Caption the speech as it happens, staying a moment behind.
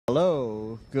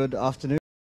Hello, good afternoon,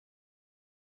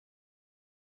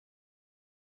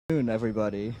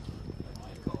 everybody.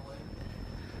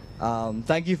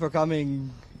 Thank you for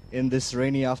coming in this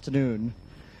rainy afternoon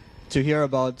to hear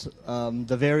about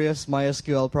the various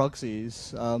MySQL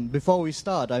proxies. Before we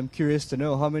start, I'm curious to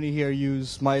know how many here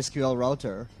use MySQL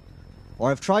Router, or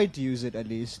have tried to use it at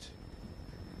least.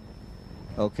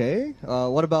 Okay,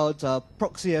 what about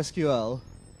ProxySQL?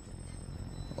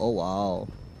 Oh wow.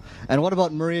 And what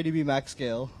about MariaDB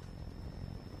MaxScale?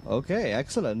 Okay,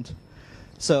 excellent.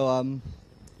 So,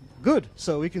 good.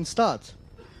 So we can start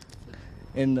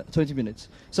in 20 minutes.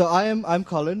 So I'm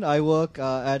Colin. I work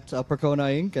at Percona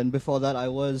Inc. And before that, I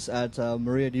was at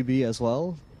MariaDB as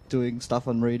well, doing stuff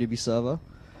on MariaDB server.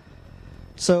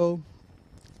 So,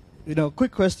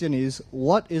 quick question is,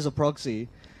 what is a proxy?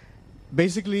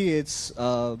 Basically, it's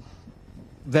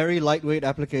very lightweight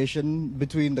application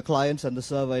between the clients and the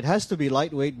server. It has to be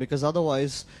lightweight because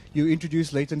otherwise you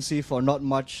introduce latency for not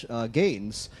much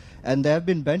gains. And there have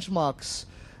been benchmarks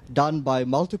done by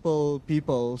multiple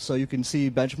people, so you can see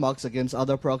benchmarks against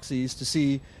other proxies to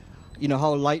see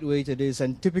how lightweight it is.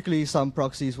 And typically some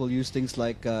proxies will use things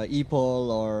like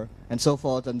ePOL and so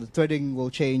forth, and the threading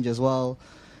will change as well.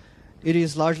 It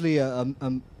is largely a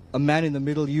man in the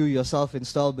middle, you yourself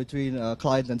install between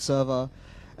client and server.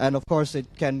 And of course, it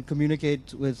can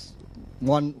communicate with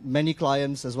many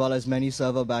clients as well as many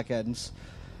server backends.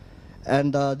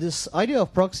 And this idea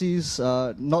of proxies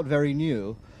not very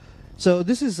new. So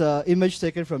this is an image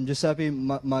taken from Giuseppe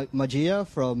Maggia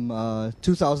from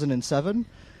 2007.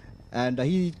 And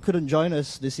he couldn't join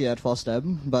us this year at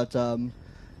FOSDEM, but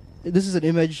this is an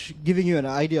image giving you an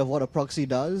idea of what a proxy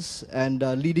does and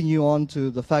leading you on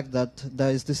to the fact that there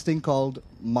is this thing called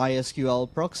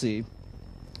MySQL Proxy.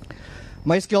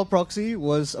 MySQL Proxy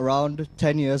was around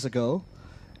 10 years ago.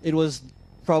 It was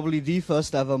probably the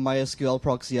first ever MySQL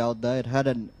proxy out there. It had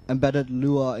an embedded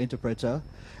Lua interpreter.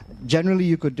 Generally,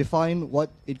 you could define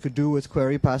what it could do with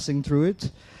query passing through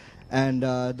it. And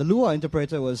the Lua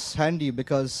interpreter was handy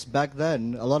because back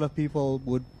then, a lot of people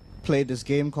would play this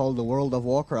game called the World of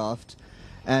Warcraft.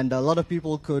 And a lot of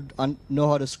people could know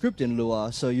how to script in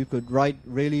Lua. So you could write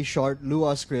really short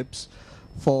Lua scripts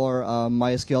for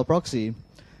MySQL Proxy.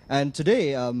 And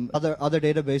today, other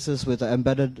databases with an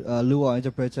embedded Lua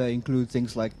interpreter include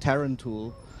things like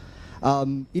Tarantool.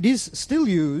 It is still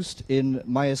used in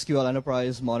MySQL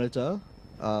Enterprise Monitor,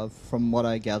 from what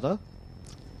I gather.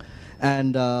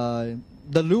 And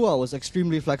the Lua was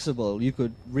extremely flexible. You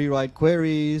could rewrite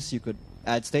queries, you could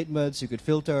add statements, you could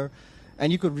filter,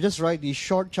 and you could just write these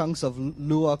short chunks of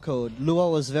Lua code. Lua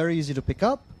was very easy to pick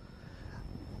up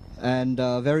and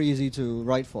very easy to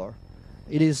write for.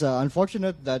 It is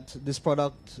unfortunate that this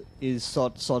product is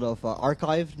sort of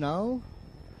archived now,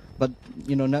 but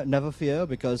never fear,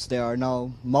 because there are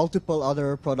now multiple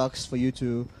other products for you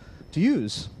to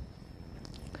use.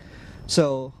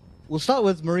 So we'll start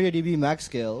with MariaDB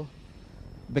MaxScale,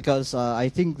 because I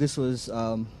think this was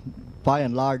by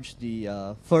and large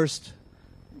the first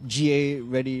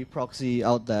GA-ready proxy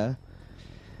out there.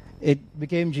 It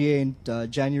became GA in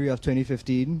January of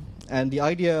 2015, and the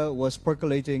idea was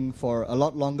percolating for a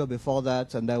lot longer before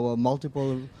that, and there were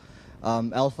multiple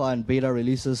alpha and beta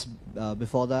releases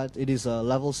before that. It is a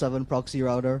level 7 proxy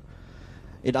router.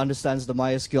 It understands the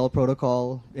MySQL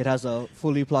protocol. It has a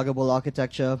fully pluggable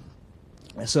architecture.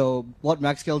 So what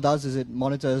MaxScale does is it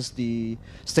monitors the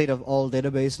state of all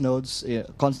database nodes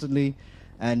constantly,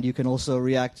 and you can also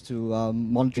react to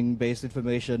monitoring-based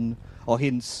information or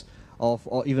hints or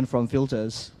even from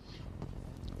filters.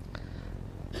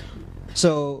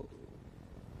 So,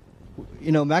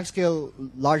 MaxScale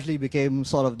largely became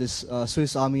sort of this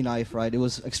Swiss Army knife, right? It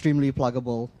was extremely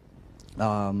pluggable.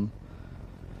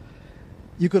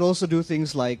 You could also do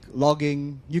things like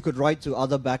logging. You could write to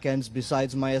other backends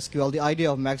besides MySQL. The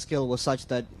idea of MaxScale was such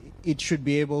that it should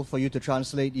be able for you to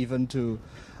translate even to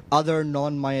other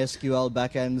non-MySQL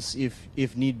backends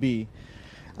if need be.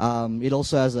 It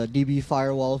also has a DB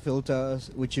firewall filter,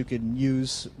 which you can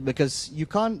use, because you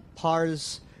can't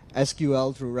parse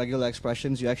SQL through regular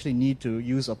expressions. You actually need to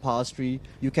use a parse tree.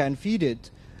 You can feed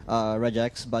it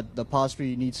regex, but the parse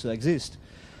tree needs to exist.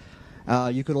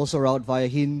 You could also route via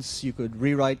hints. You could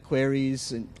rewrite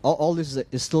queries. And all this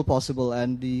is still possible.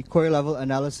 And the query level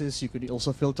analysis, you could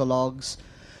also filter logs.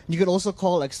 You could also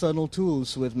call external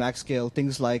tools with MaxScale,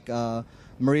 things like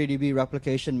MariaDB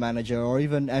Replication Manager or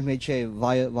even MHA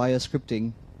via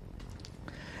scripting.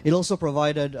 It also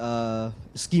provided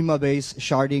schema-based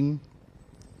sharding.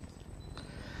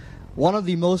 One of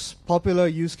the most popular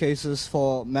use cases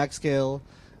for MaxScale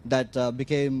that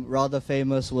became rather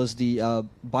famous was the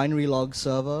binary log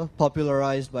server,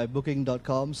 popularized by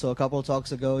Booking.com. So a couple of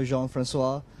talks ago,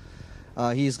 Jean-Francois,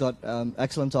 he's got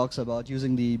excellent talks about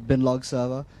using the bin log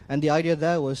server. And the idea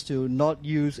there was to not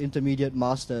use intermediate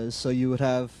masters. So you would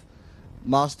have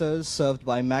masters served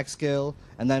by MaxScale,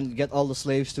 and then get all the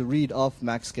slaves to read off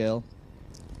MaxScale.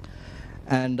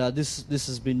 And this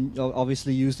has been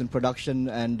obviously used in production,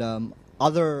 and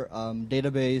other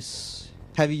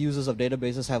heavy users of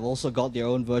databases have also got their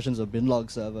own versions of binlog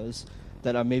servers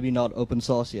that are maybe not open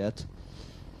source yet.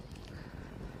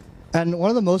 And one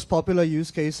of the most popular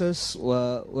use cases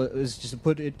is just to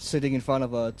put it sitting in front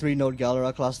of a 3-node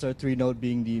Galera cluster, 3-node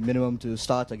being the minimum to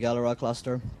start a Galera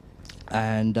cluster.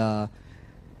 And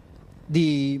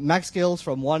the MaxScales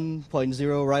from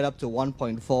 1.0 right up to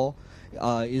 1.4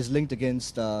 is linked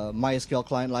against MySQL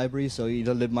client library, so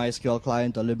either libMySQL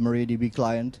client or libMariaDB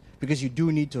client, because you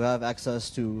do need to have access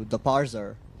to the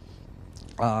parser.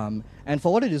 And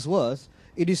for what it is worth,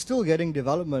 it is still getting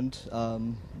development.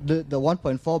 The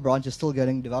 1.4 branch is still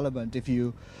getting development. If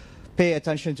you pay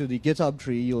attention to the GitHub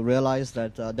tree, you'll realize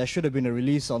that there should have been a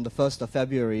release on the 1st of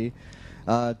February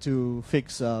to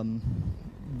fix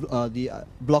the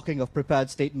blocking of prepared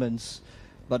statements,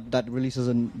 but that release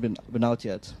hasn't been out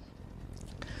yet.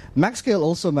 MaxScale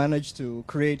also managed to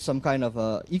create some kind of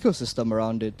ecosystem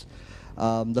around it.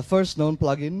 The first known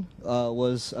plugin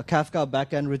was a Kafka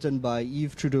backend written by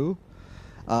Yves Trudeau.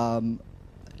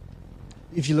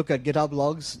 If you look at GitHub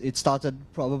logs, it started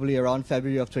probably around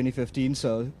February of 2015,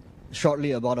 so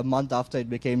shortly about a month after it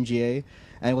became GA,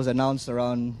 and was announced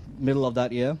around middle of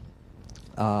that year.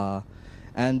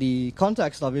 And the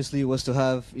context obviously was to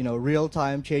have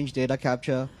real-time change data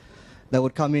capture that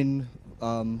would come in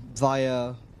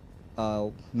via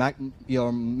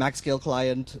your MaxScale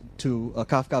client to a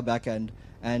Kafka backend.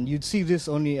 And you'd see this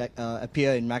only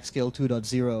appear in MaxScale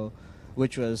 2.0,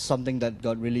 which was something that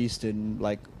got released in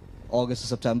like August or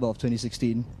September of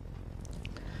 2016.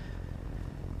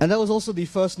 And that was also the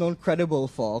first known credible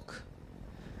fork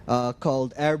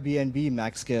called AirBnB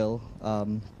MaxScale.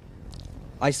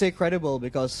 I say credible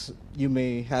because you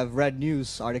may have read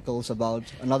news articles about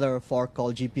another fork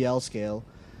called GPL Scale,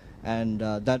 and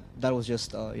that was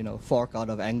just fork out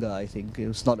of anger. I think it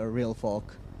was not a real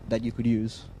fork that you could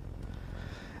use.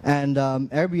 And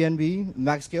AirBnB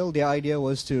MaxScale, the idea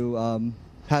was to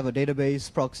have a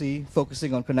database proxy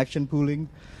focusing on connection pooling,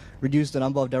 reduce the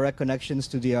number of direct connections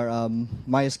to their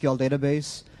MySQL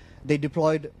database. They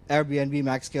deployed AirBnB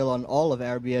MaxScale on all of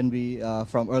Airbnb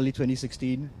from early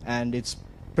 2016, and it's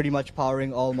pretty much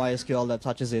powering all MySQL that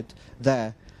touches it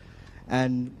there.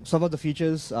 And some of the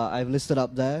features I've listed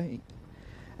up there.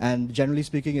 And generally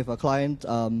speaking, if a client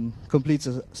completes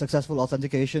a successful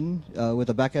authentication with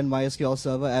a backend MySQL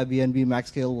server, AirBnB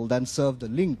MaxScale will then serve the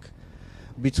link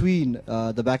between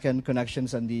the backend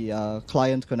connections and the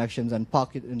client connections and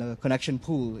park it in a connection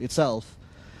pool itself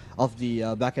of the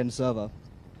backend server.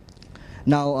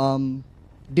 Now,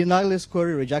 denialist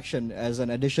query rejection as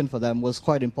an addition for them was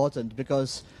quite important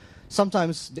because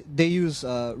sometimes they use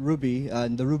Ruby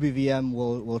and the Ruby VM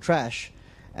will trash.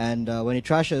 And when it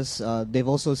trashes, they've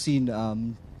also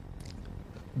seen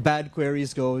bad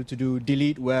queries go to do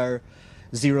delete where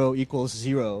 0 equals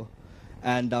 0.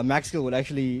 And MaxScale would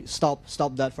actually stop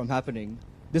that from happening.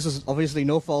 This was obviously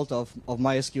no fault of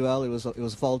MySQL. It was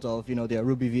a fault of their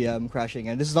Ruby VM crashing.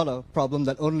 And this is not a problem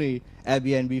that only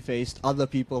Airbnb faced. Other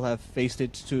people have faced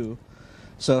it too.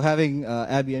 So having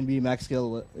Airbnb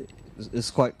MaxScale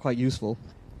is quite useful.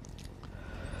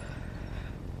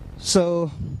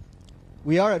 So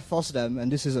we are at FOSDEM,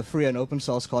 and this is a free and open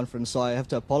source conference. So I have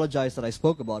to apologize that I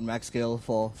spoke about MaxScale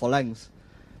for length.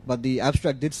 But the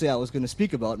abstract did say I was going to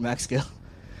speak about MaxScale.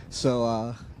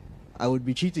 So I would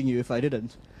be cheating you if I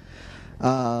didn't.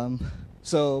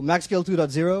 So MaxScale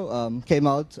 2.0 came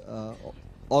out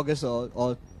August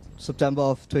or September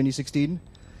of 2016.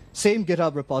 Same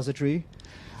GitHub repository.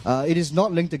 It is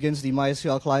not linked against the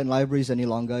MySQL client libraries any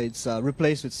longer. It's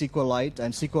replaced with SQLite,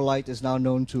 and SQLite is now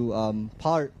known to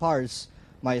parse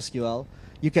MySQL.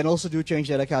 You can also do change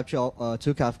data capture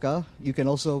to Kafka. You can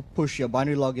also push your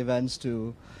binary log events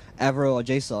to Avro or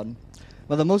JSON.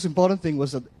 But the most important thing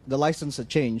was that the license had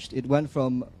changed. It went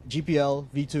from GPL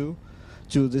v2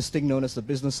 to this thing known as the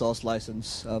business source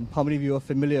license. How many of you are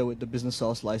familiar with the business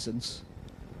source license?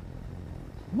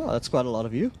 Well, that's quite a lot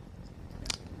of you.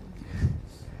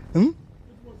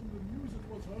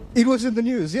 It was in the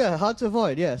news, yeah, hard to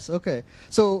avoid, yes, okay.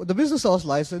 So the business source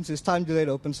license is time-delayed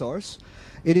open source.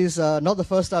 It is not the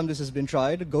first time this has been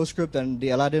tried. GoScript and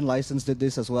the Aladdin license did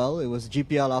this as well. It was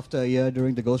GPL after a year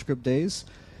during the GoScript days.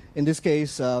 In this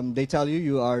case, they tell you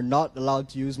you are not allowed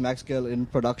to use MaxScale in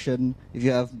production if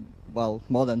you have, well,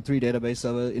 more than 3 database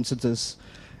server instances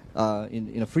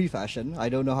in a free fashion. I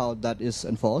don't know how that is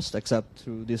enforced except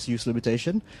through this use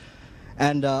limitation.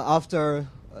 And after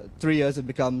 3 years, it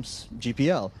becomes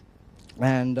GPL.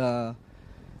 And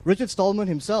Richard Stallman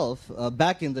himself,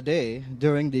 back in the day,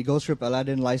 during the Ghostscript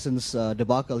Aladdin license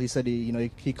debacle, he said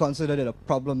he considered it a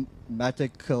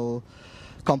problematical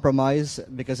compromise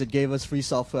because it gave us free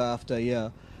software after a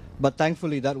year. But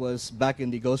thankfully, that was back in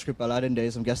the Ghostscript Aladdin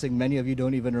days. I'm guessing many of you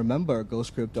don't even remember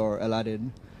Ghostscript or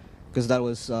Aladdin, because that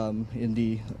was in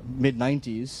the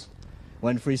mid-90s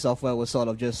when free software was sort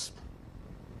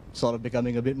of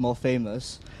becoming a bit more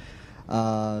famous.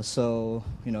 So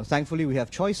thankfully we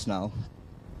have choice now.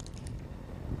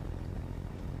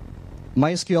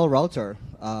 MySQL Router,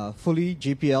 fully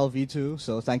GPL v2.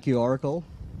 So thank you, Oracle.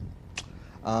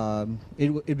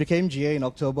 It became GA in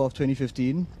October of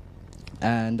 2015,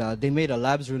 and they made a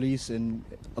labs release in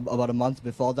about a month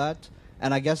before that.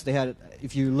 And I guess they had,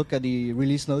 if you look at the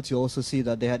release notes, you also see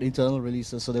that they had internal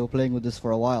releases, so they were playing with this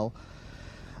for a while.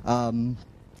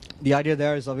 The idea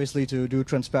there is obviously to do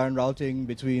transparent routing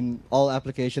between all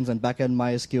applications and backend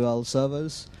MySQL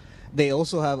servers. They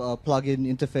also have a plugin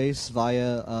interface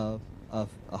via a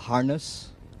harness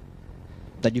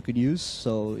that you could use.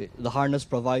 So the harness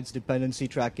provides dependency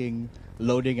tracking,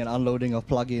 loading and unloading of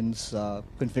plugins,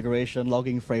 configuration,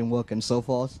 logging framework, and so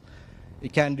forth.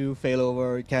 It can do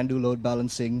failover, it can do load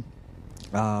balancing.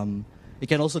 It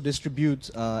can also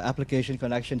distribute application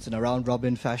connections in a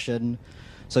round-robin fashion.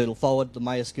 So it'll forward the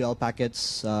MySQL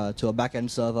packets to a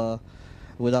backend server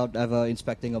without ever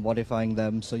inspecting or modifying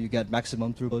them, so you get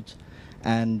maximum throughput.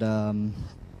 And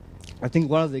I think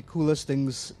one of the coolest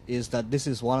things is that this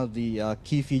is one of the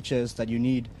key features that you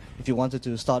need if you wanted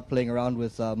to start playing around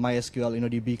with MySQL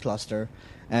InnoDB cluster.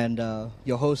 And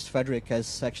your host, Frederick,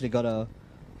 has actually got a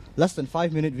less than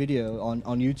 5-minute video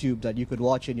on YouTube that you could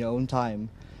watch in your own time.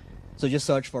 So just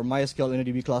search for MySQL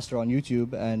InnoDB cluster on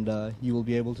YouTube, and you will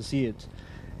be able to see it.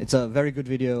 It's a very good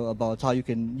video about how you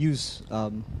can use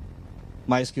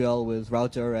MySQL with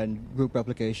router and group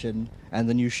replication and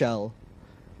the new shell,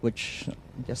 which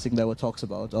I'm guessing there were talks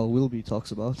about, or will be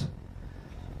talks about.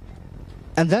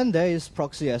 And then there is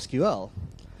ProxySQL.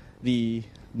 The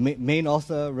main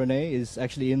author, Rene, is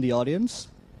actually in the audience.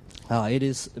 It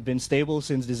has been stable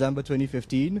since December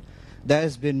 2015. There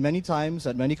has been many times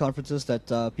at many conferences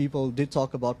that people did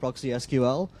talk about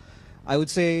ProxySQL. I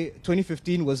would say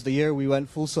 2015 was the year we went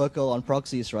full circle on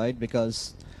proxies, right?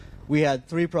 Because we had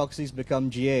 3 proxies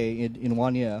become GA in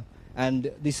 1 year.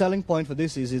 And the selling point for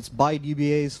this is it's by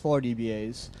DBAs for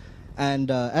DBAs.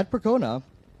 And at Percona,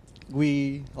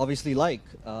 we obviously like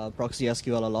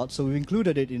ProxySQL a lot, so we've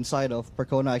included it inside of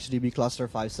Percona HDB Cluster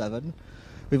 5.7.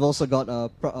 We've also got a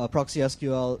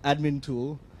ProxySQL admin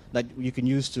tool that you can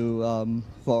use to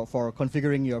for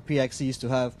configuring your PXEs to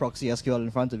have ProxySQL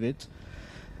in front of it.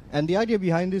 And the idea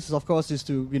behind this, of course, is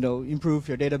to improve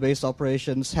your database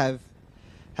operations, have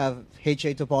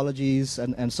HA topologies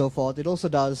and so forth. It also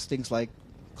does things like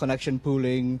connection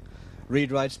pooling,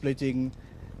 read-write splitting,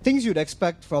 things you'd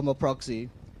expect from a proxy.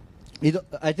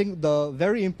 I think the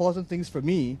very important things for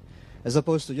me, as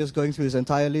opposed to just going through this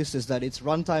entire list, is that it's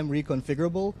runtime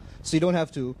reconfigurable, so you don't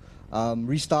have to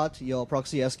restart your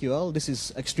ProxySQL. This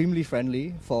is extremely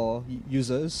friendly for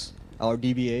users or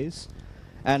DBAs.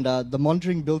 And the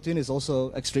monitoring built-in is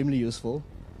also extremely useful.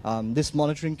 This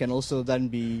monitoring can also then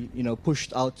be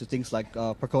pushed out to things like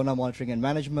Percona monitoring and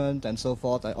management and so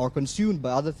forth, or consumed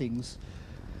by other things.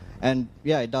 And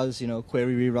yeah, it does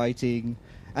query rewriting.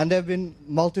 And there have been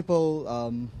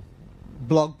multiple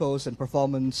blog posts and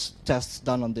performance tests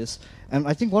done on this. And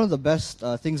I think one of the best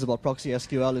things about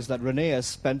ProxySQL is that Rene has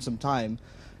spent some time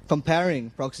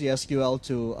comparing ProxySQL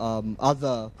to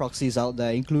other proxies out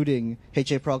there, including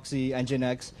HA Proxy,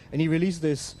 Nginx, and he released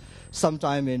this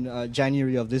sometime in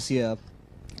January of this year.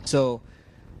 So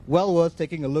well worth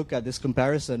taking a look at this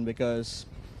comparison because,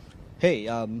 hey,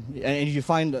 and if you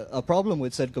find a problem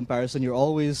with said comparison, you're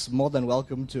always more than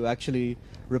welcome to actually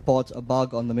report a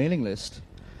bug on the mailing list.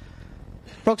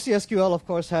 ProxySQL, of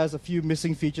course, has a few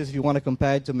missing features if you want to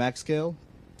compare it to MaxScale.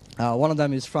 One of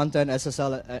them is front-end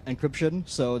SSL encryption,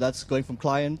 so that's going from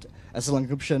client SSL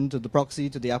encryption to the proxy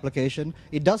to the application.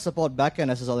 It does support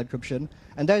back-end SSL encryption,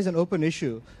 and there is an open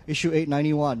issue, issue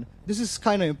 891. This is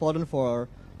kind of important for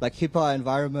like HIPAA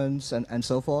environments and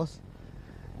so forth.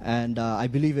 And I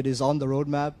believe it is on the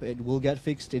roadmap. It will get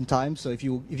fixed in time, so if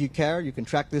you care, you can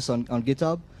track this on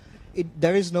GitHub.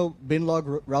 There is no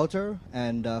binlog router,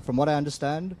 and from what I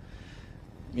understand,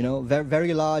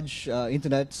 very large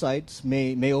internet sites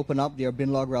may open up their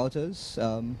binlog routers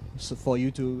so for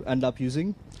you to end up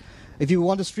using. If you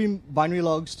want to stream binary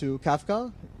logs to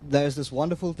Kafka, there's this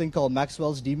wonderful thing called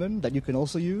Maxwell's daemon that you can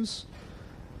also use.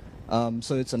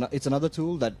 So it's another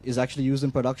tool that is actually used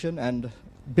in production. And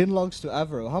binlogs to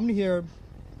Avro. How many here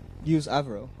use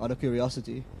Avro, out of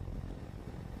curiosity?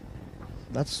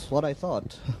 That's what I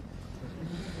thought.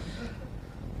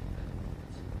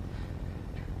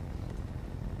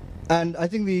 And I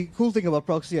think the cool thing about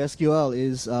ProxySQL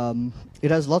is it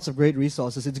has lots of great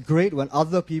resources. It's great when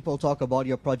other people talk about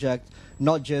your project,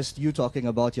 not just you talking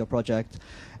about your project.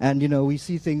 And we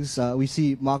see things. We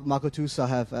see Marco Tusa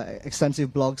have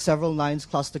extensive blogs. Several Nines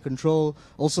Cluster Control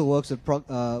also works with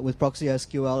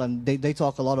ProxySQL, and they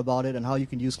talk a lot about it and how you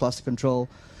can use cluster control.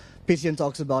 Pitian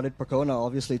talks about it. Percona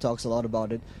obviously talks a lot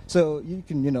about it. So you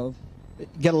can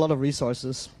get a lot of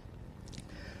resources.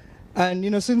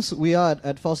 And since we are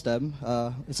at FOSDEM,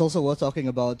 it's also worth talking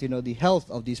about the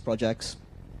health of these projects.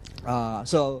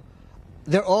 So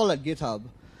they're all at GitHub,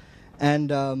 and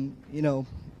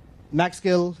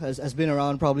MaxScale has been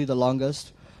around probably the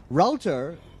longest.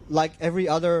 Router, like every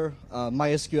other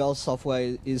MySQL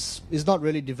software, is not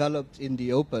really developed in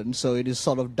the open, so it is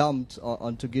sort of dumped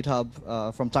onto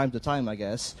GitHub from time to time, I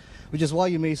guess, which is why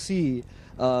you may see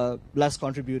less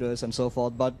contributors and so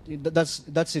forth, but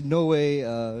that's in no way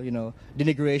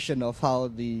denigration of how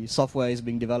the software is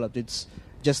being developed. It's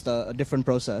just a different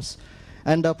process.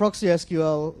 And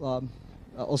ProxySQL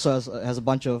also has a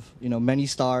bunch of many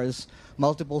stars,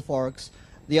 multiple forks.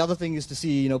 The other thing is to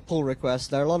see pull requests.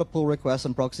 There are a lot of pull requests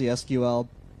on ProxySQL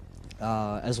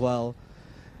as well.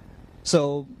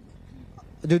 So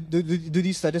do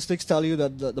these statistics tell you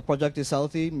that the project is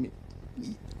healthy?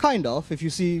 Kind of. If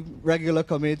you see regular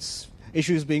commits,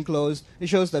 issues being closed, it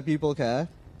shows that people care.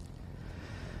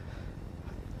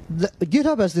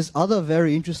 GitHub has this other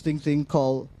very interesting thing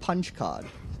called punch card.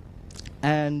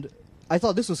 And I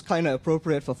thought this was kind of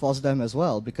appropriate for FOSDEM as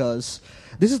well, because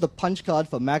this is the punch card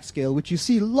for MaxScale, which you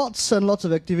see lots and lots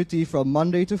of activity from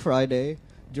Monday to Friday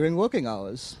during working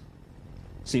hours.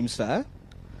 Seems fair.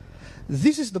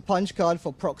 This is the punch card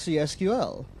for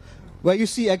ProxySQL, where you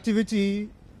see activity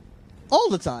all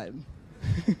the time.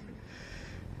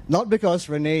 Not because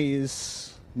Renee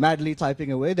is madly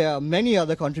typing away. There are many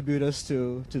other contributors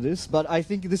to this, but I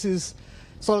think this is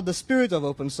sort of the spirit of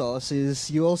open source,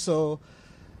 is you also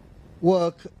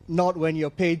work not when you're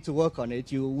paid to work on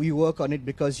it. We work on it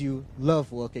because you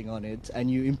love working on it, and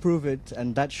you improve it,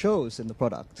 and that shows in the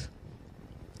product.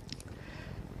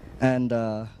 And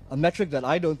a metric that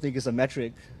I don't think is a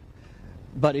metric,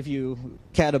 but if you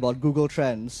cared about Google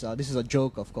Trends, this is a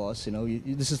joke, of course.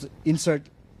 This is insert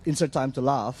time to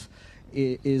laugh.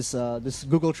 Is this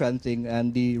Google Trend thing,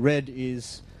 and the red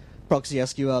is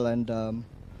ProxySQL, and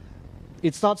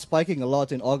it starts spiking a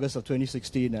lot in August of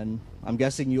 2016, and I'm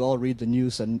guessing you all read the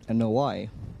news and know why.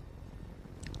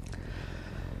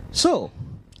 So,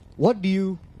 what do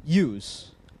you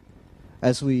use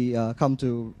as we come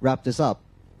to wrap this up?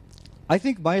 I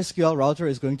think MySQL Router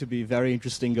is going to be very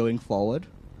interesting going forward.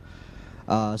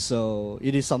 So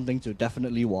it is something to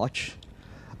definitely watch.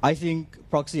 I think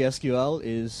ProxySQL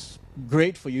is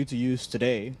great for you to use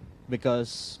today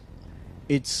because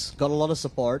it's got a lot of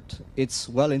support. It's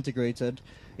well integrated.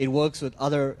 It works with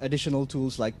other additional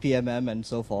tools like PMM and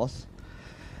so forth.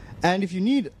 And if you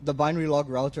need the binary log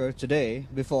router today,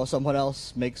 before someone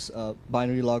else makes a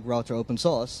binary log router open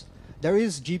source, there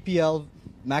is GPL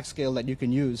MaxScale that you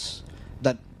can use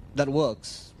that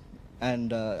works,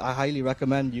 and I highly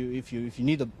recommend you if you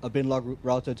need a binlog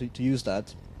router to use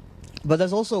that. But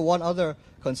there's also one other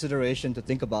consideration to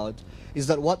think about, is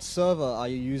that what server are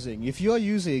you using? If you are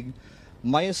using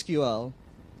MySQL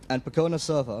and Percona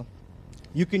server,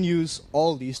 you can use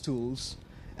all these tools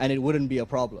and it wouldn't be a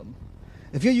problem.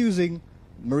 If you're using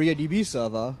MariaDB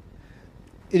server,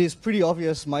 it is pretty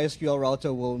obvious MySQL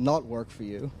router will not work for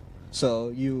you.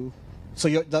 So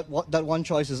that one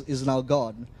choice is now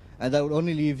gone, and that would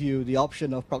only leave you the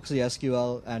option of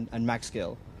ProxySQL and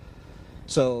MaxScale.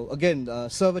 So again,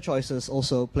 server choices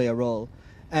also play a role.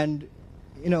 And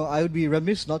I would be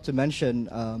remiss not to mention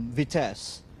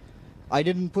Vitess. I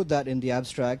didn't put that in the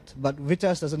abstract, but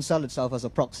Vitess doesn't sell itself as a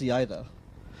proxy either.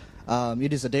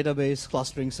 It is a database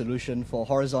clustering solution for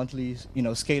horizontally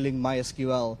scaling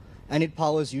MySQL, and it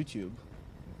powers YouTube.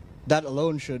 That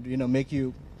alone should make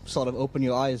you sort of open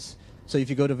your eyes. So if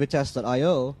you go to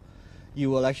vitess.io, you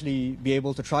will actually be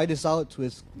able to try this out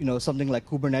with something like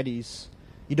Kubernetes.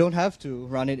 You don't have to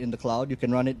run it in the cloud. You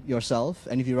can run it yourself.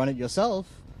 And if you run it yourself,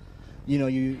 you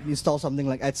install something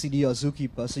like etcd or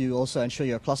Zookeeper, so you also ensure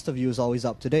your cluster view is always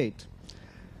up to date.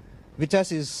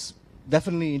 Vitess is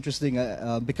definitely interesting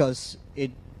because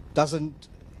it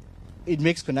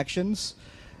makes connections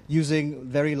using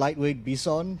very lightweight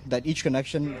BSON that each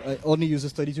connection only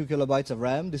uses 32 kilobytes of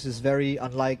RAM. This is very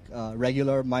unlike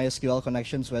regular MySQL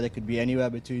connections where they could be anywhere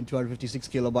between 256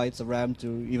 kilobytes of RAM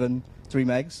to even 3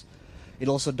 megs. It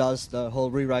also does the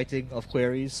whole rewriting of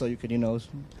queries, so you can,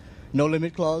 no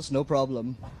limit clause, no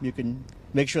problem. You can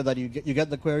make sure that you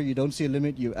get the query, you don't see a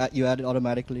limit, you add it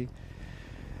automatically.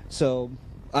 So,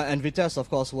 and Vitess, of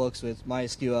course, works with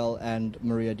MySQL and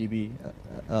MariaDB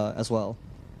as well.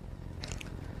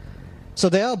 So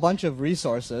there are a bunch of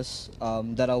resources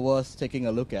that are worth taking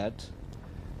a look at.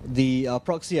 The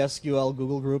ProxySQL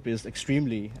Google group is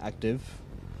extremely active.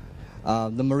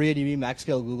 The MariaDB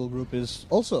MaxScale Google group is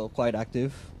also quite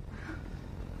active.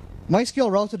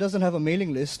 MySQL Router doesn't have a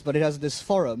mailing list, but it has this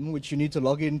forum which you need to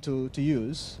log in to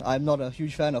use. I'm not a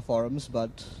huge fan of forums,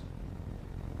 but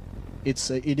it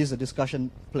is a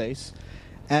discussion place.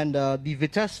 And the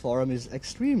Vitess forum is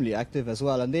extremely active as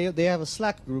well, and they have a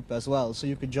Slack group as well, so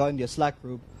you could join their Slack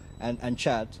group and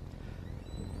chat.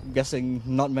 I'm guessing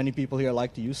not many people here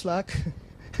like to use Slack.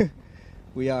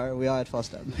 we are at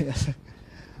FOSDEM. Yes.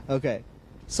 Okay,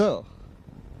 so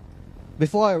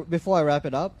before I wrap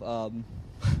it up,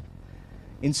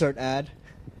 insert ad.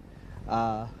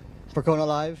 Percona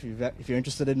Live. If you're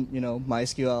interested in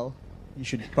MySQL, you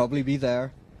should probably be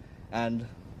there, and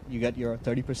you get your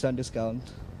 30% discount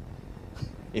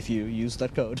if you use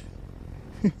that code.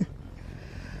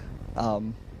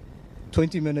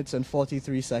 20 minutes and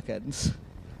 43 seconds.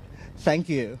 Thank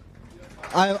you.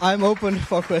 I'm open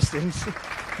for questions.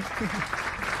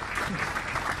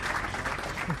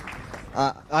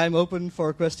 I'm open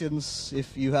for questions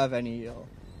if you have any,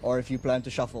 or if you plan to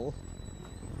shuffle.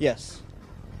 Yes.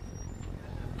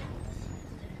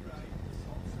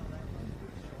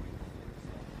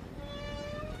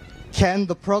 Can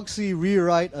the proxy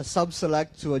rewrite a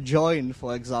subselect to a join,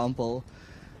 for example?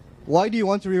 Why do you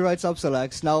want to rewrite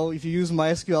subselects? Now, if you use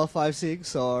MySQL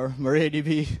 5.6 or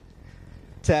MariaDB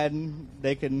 10,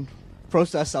 they can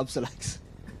process subselects.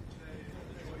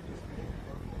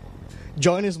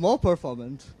 Join is more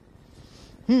performant.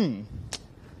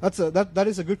 That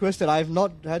is a good question. I've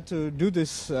not had to do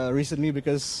this recently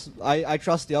because I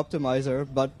trust the optimizer,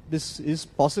 but this is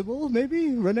possible, maybe,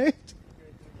 Rene?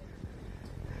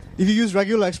 If you use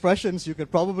regular expressions, you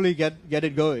could probably get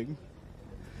it going.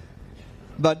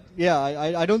 But yeah,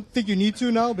 I don't think you need to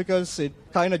now because it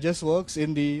kind of just works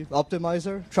in the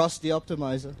optimizer. Trust the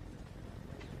optimizer.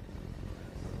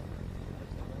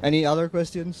 Any other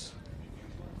questions?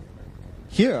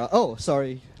 Here. Oh,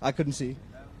 sorry. I couldn't see.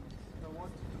 I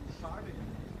want sharding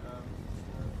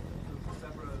to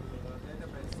several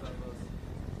database servers.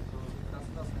 So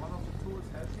does one of the tools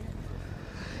help me?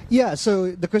 Yeah,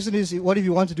 so the question is, what if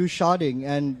you want to do sharding?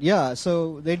 And yeah,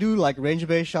 so they do like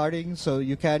range-based sharding, so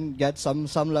you can get some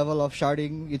level of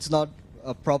sharding. It's not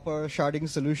a proper sharding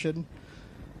solution,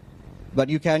 but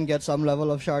you can get some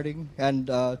level of sharding. And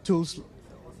tools...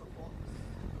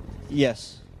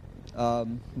 Yes.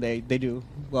 They do.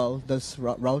 Well, does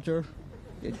Router?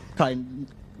 It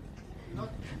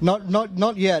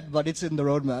not yet, but it's in the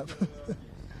roadmap.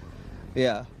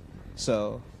 Yeah.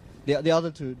 So the other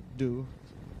two do,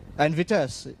 and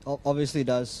Vitess obviously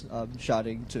does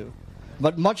sharding too,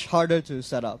 but much harder to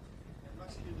set up.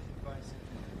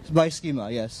 By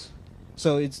schema, yes.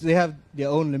 So they have their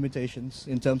own limitations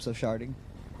in terms of sharding.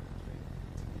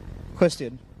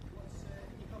 Question.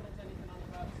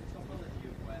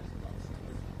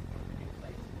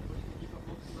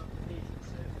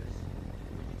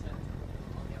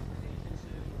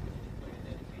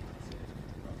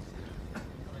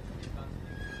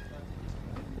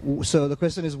 So the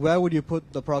question is, where would you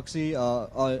put the proxy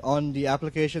on the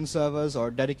application servers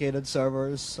or dedicated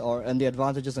servers, and the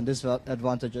advantages and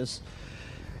disadvantages?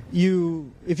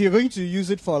 If you're going to use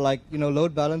it for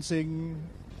load balancing,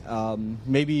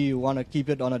 maybe you want to keep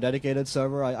it on a dedicated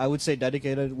server. I would say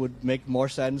dedicated would make more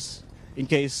sense in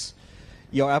case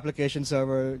your application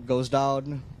server goes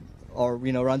down or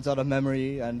runs out of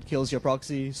memory and kills your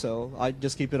proxy. So I'd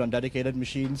just keep it on dedicated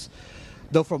machines.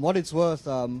 Though from what it's worth,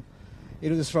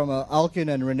 it was from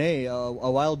Alkin and Rene a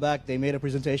while back. They made a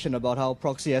presentation about how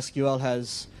ProxySQL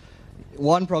has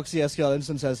one ProxySQL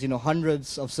instance has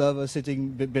hundreds of servers sitting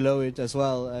below it as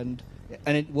well, and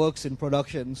it works in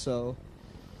production. So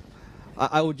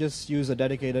I would just use a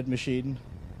dedicated machine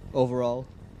overall.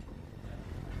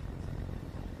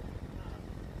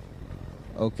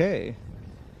 Okay.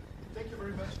 Thank you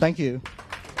very much. Thank you.